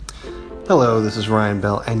Hello, this is Ryan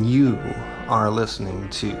Bell, and you are listening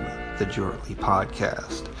to the Jortly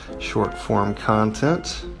Podcast. Short form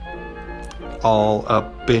content, all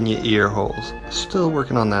up in your ear holes. Still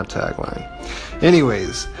working on that tagline.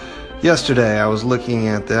 Anyways, yesterday I was looking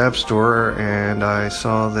at the App Store and I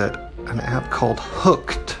saw that an app called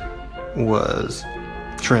Hooked was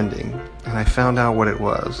trending, and I found out what it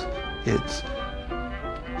was. It's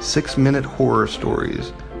 6-minute horror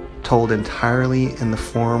stories told entirely in the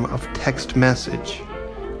form of text message,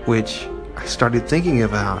 which I started thinking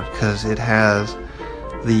about because it has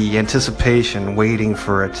the anticipation waiting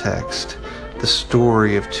for a text, the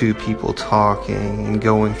story of two people talking and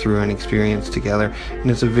going through an experience together, and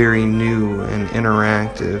it's a very new and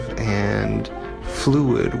interactive and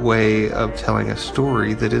fluid way of telling a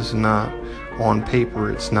story that is not on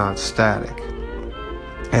paper, it's not static.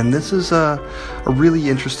 And this is a really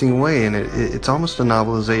interesting way, and it's almost a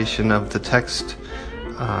novelization of the text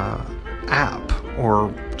app,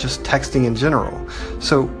 or just texting in general.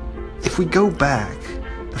 So if we go back,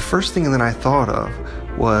 the first thing that I thought of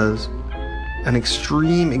was an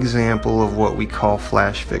extreme example of what we call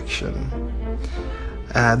flash fiction.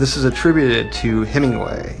 This is attributed to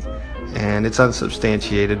Hemingway, and it's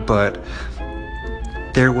unsubstantiated, but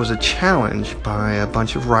there was a challenge by a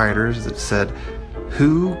bunch of writers that said,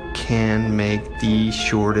 who can make the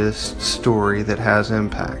shortest story that has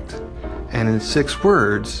impact? And in 6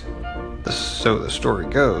 words, so the story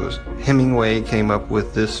goes, Hemingway came up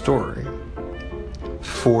with this story.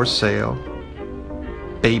 For sale,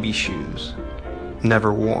 baby shoes,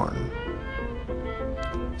 never worn.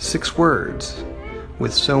 6 words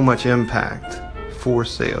with so much impact. For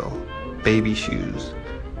sale, baby shoes,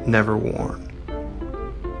 never worn.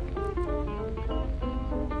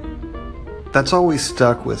 That's always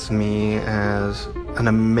stuck with me as an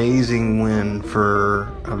amazing win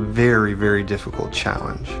for a very, very difficult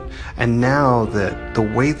challenge. And now that the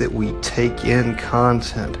way that we take in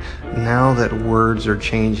content, now that words are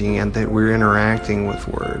changing and that we're interacting with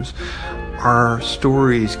words, our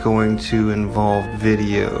story's going to involve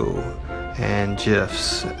video and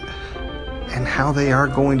GIFs, and how they are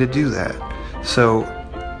going to do that. So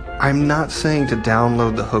I'm not saying to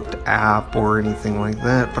download the Hooked app or anything like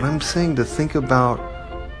that, but I'm saying to think about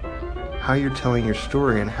how you're telling your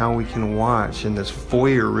story and how we can watch in this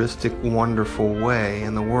voyeuristic, wonderful way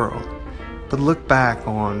in the world. But look back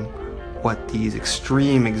on what these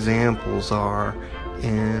extreme examples are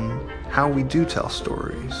in how we do tell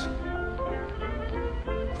stories.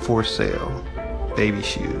 For sale, baby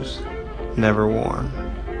shoes, never worn.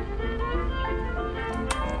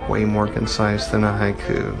 Way more concise than a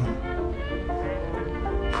haiku.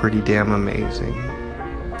 Pretty damn amazing.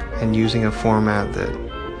 And using a format that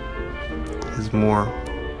is more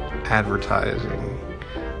advertising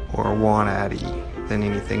or want-addy than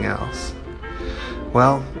anything else.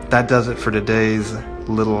 Well, that does it for today's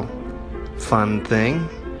little fun thing.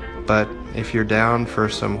 But if you're down for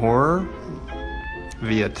some horror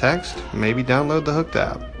via text, maybe download the Hooked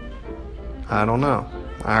app. I don't know.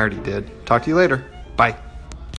 I already did. Talk to you later. Bye.